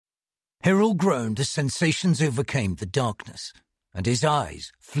Hyrule groaned as sensations overcame the darkness, and his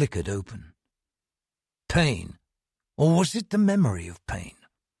eyes flickered open. Pain, or was it the memory of pain,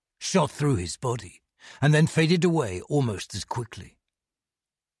 shot through his body, and then faded away almost as quickly.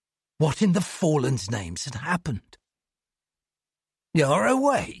 What in the Fallen's names had happened? "You're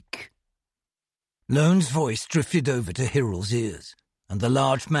awake." Lone's voice drifted over to Hyrule's ears, and the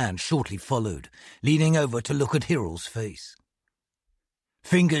large man shortly followed, leaning over to look at Hyrule's face.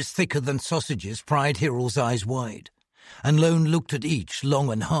 Fingers thicker than sausages pried Hyrule's eyes wide, and Lone looked at each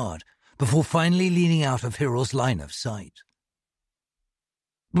long and hard before finally leaning out of Hyrule's line of sight.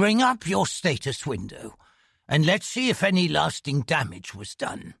 "Bring up your status window, and let's see if any lasting damage was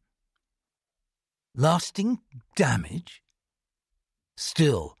done." Lasting damage?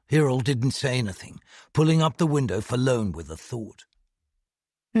 Still, Hyrule didn't say anything, pulling up the window for Lone with a thought.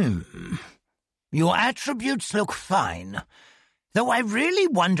 Your attributes look fine, though I really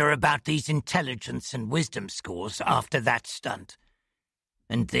wonder about these intelligence and wisdom scores after that stunt.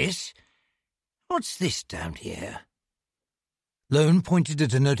 And this? What's this down here?" Lone pointed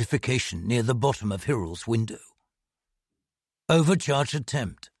at a notification near the bottom of Hyrule's window. Overcharge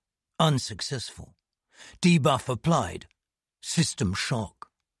attempt. Unsuccessful. Debuff applied. System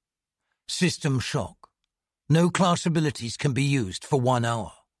shock. System shock. No class abilities can be used for 1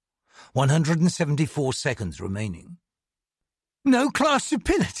 hour. 174 seconds remaining. "No class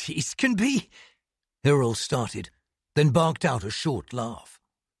abilities can be—" Hyrule started, then barked out a short laugh.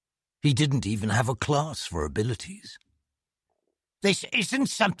 He didn't even have a class for abilities. "This isn't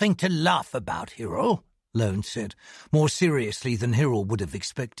something to laugh about, Hyrule," Lone said, more seriously than Hyrule would have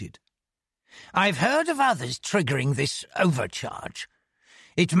expected. "I've heard of others triggering this overcharge.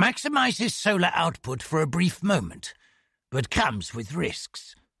 It maximizes solar output for a brief moment, but comes with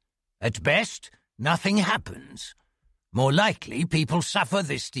risks. At best, nothing happens. More likely, people suffer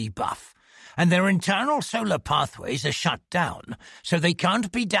this debuff, and their internal solar pathways are shut down, so they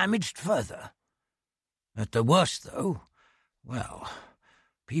can't be damaged further. At the worst, though, well,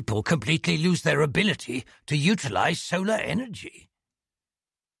 people completely lose their ability to utilize solar energy.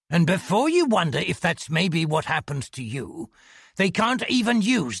 And before you wonder if that's maybe what happened to you, they can't even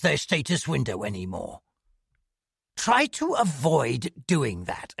use their status window anymore. Try to avoid doing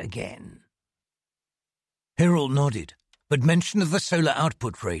that again." Hyrule nodded, but mention of the solar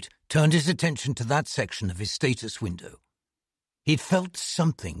output rate turned his attention to that section of his status window. He'd felt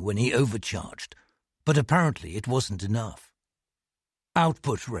something when he overcharged, but apparently it wasn't enough.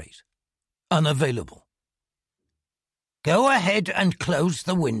 Output rate. Unavailable. "Go ahead and close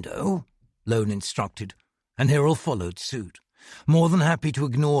the window," Lone instructed, and Hyrule followed suit, more than happy to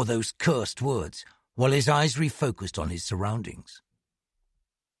ignore those cursed words while his eyes refocused on his surroundings.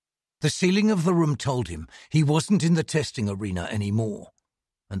 The ceiling of the room told him he wasn't in the testing arena anymore,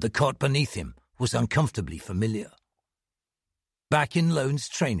 and the cot beneath him was uncomfortably familiar. Back in Lone's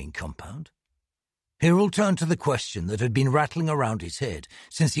training compound, Hyrule turned to the question that had been rattling around his head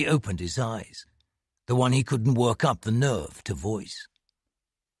since he opened his eyes, the one he couldn't work up the nerve to voice.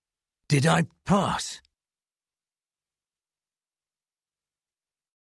 "Did I pass?"